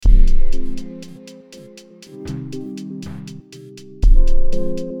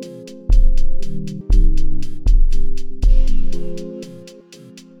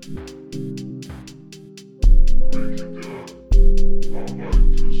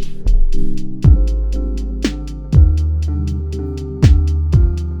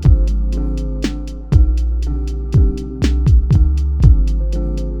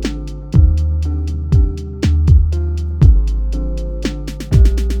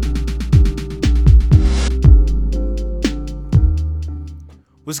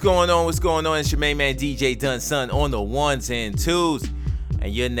What's going on? What's going on? It's your main man DJ Dunson on the ones and twos,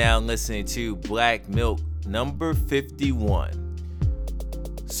 and you're now listening to BlackMilk number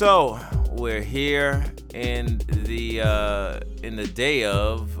 51. So we're here in the day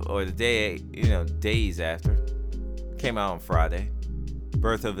of, or the day, days after. Came out on Friday.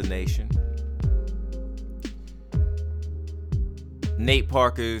 Birth of a Nation. Nate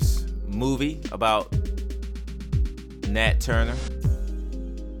Parker's movie about Nat Turner.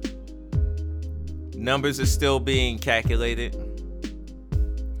 Numbers are still being calculated.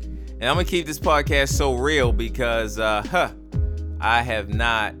 And I'm going to keep this podcast so real because, I have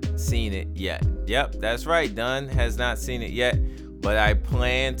not seen it yet. Yep, that's right. Dunn has not seen it yet. But I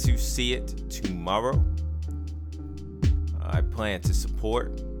plan to see it tomorrow. I plan to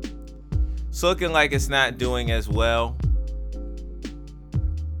support. It's looking like it's not doing as well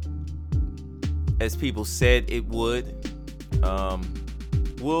as people said it would.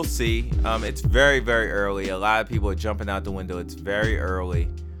 We'll see. It's very, very early. A lot of people are jumping out the window. It's very early.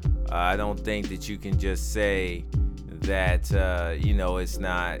 I don't think that you can just say that, it's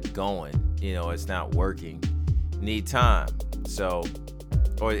not going. It's not working. You need time. So,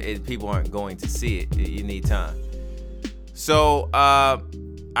 people aren't going to see it. You need time. So, I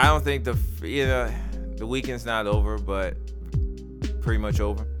don't think the weekend's not over, but pretty much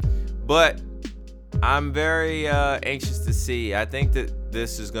over. But I'm very anxious to see. I think that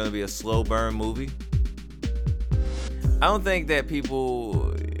this is going to be a slow burn movie. I don't think that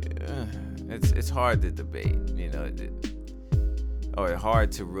people. It's hard to debate, or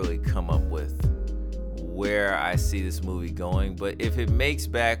hard to really come up with where I see this movie going. But if it makes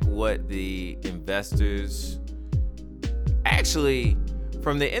back what the investors actually,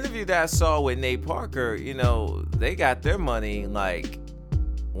 from the interview that I saw with Nate Parker, they got their money like.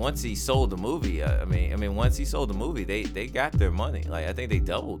 Once he sold the movie, once he sold the movie, they got their money. Like, I think they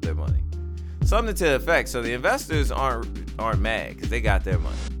doubled their money. Something to the effect. So the investors aren't mad because they got their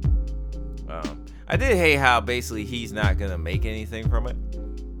money. I did hate how basically he's not going to make anything from it.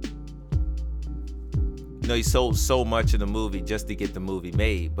 He sold so much of the movie just to get the movie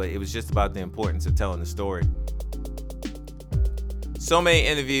made, but it was just about the importance of telling the story. So many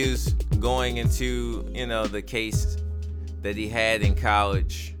interviews going into, the case that he had in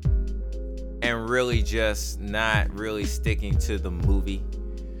college and really just not really sticking to the movie.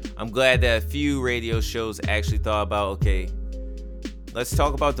 I'm glad that a few radio shows actually thought about, okay, let's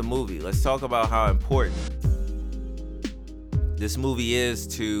talk about the movie. Let's talk about how important this movie is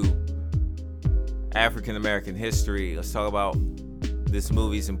to African American history. Let's talk about this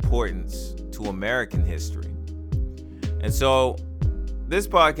movie's importance to American history. And so this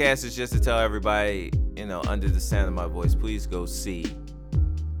podcast is just to tell everybody, under the sound of my voice, please go see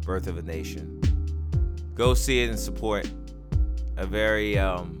Birth of a Nation. Go see it and support a very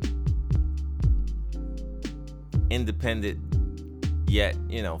independent yet,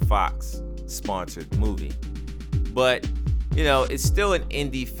 Fox sponsored movie. But, it's still an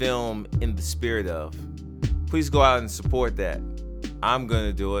indie film in the spirit of. Please go out and support that. I'm going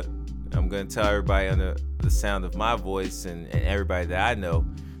to do it. I'm going to tell everybody under the sound of my voice and everybody that I know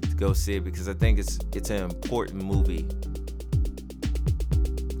to go see it because I think it's an important movie.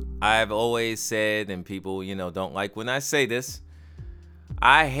 I've always said, and people, don't like when I say this,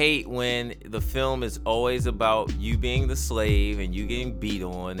 I hate when the film is always about you being the slave and you getting beat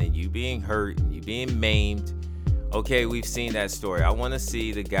on and you being hurt and you being maimed. Okay, we've seen that story. I want to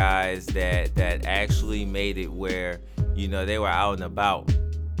see the guys that actually made it where, they were out and about.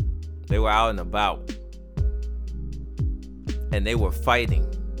 They were out and about. And they were fighting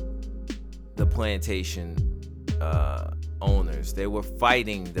the plantation owners. They were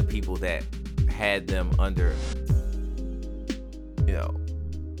fighting the people that had them under,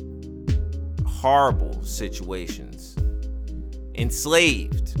 horrible situations.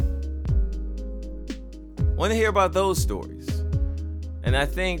 Enslaved. Want to hear about those stories. And I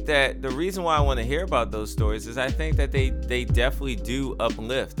think that the reason why I want to hear about those stories is I think that they definitely do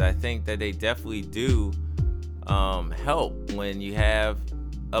uplift. I think that they definitely do help when you have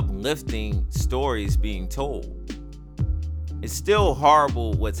uplifting stories being told. It's still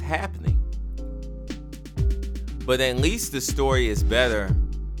horrible what's happening, but at least the story is better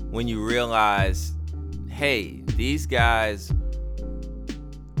when you realize, hey, these guys,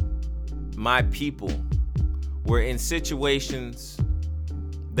 my people, were in situations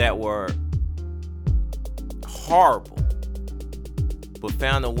that were horrible, but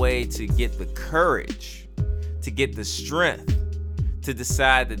found a way to get the courage, to get the strength, to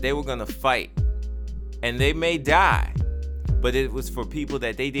decide that they were going to fight. And they may die, but it was for people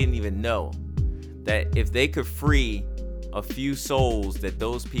that they didn't even know. That if they could free a few souls, that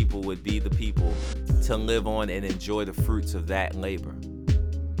those people would be the people to live on and enjoy the fruits of that labor.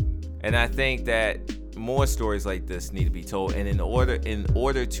 And I think that more stories like this need to be told. And in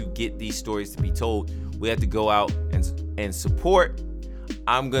order to get these stories to be told, we have to go out and support.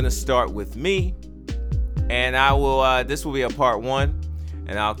 I'm gonna start with me, and I will. This will be a part 1,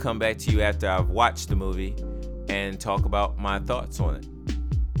 and I'll come back to you after I've watched the movie and talk about my thoughts on it.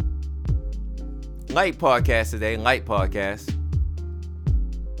 Light podcast today. Light podcast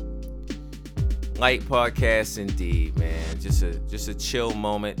indeed, man. Just a chill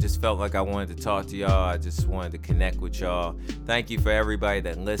moment. Just felt like I wanted to talk to y'all. I just wanted to connect with y'all. Thank you for everybody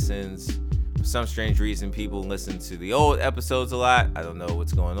that listens. For some strange reason, people listen to the old episodes a lot. I don't know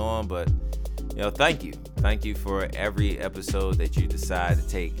what's going on, but thank you. Thank you for every episode that you decide to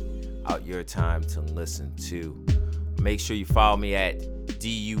take out your time to listen to. Make sure you follow me at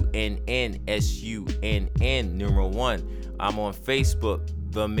DUNNSUNN numeral 1. I'm on Facebook,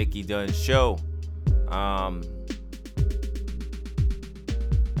 The Mickey Dunn Show. I'm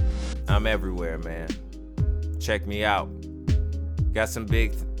everywhere, man. Check me out. Got some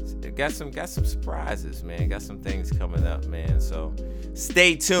surprises, man. Got some things coming up, man. So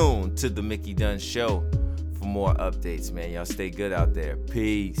stay tuned to The Mickey Dunn Show for more updates, man. Y'all stay good out there.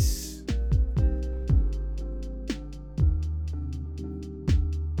 Peace.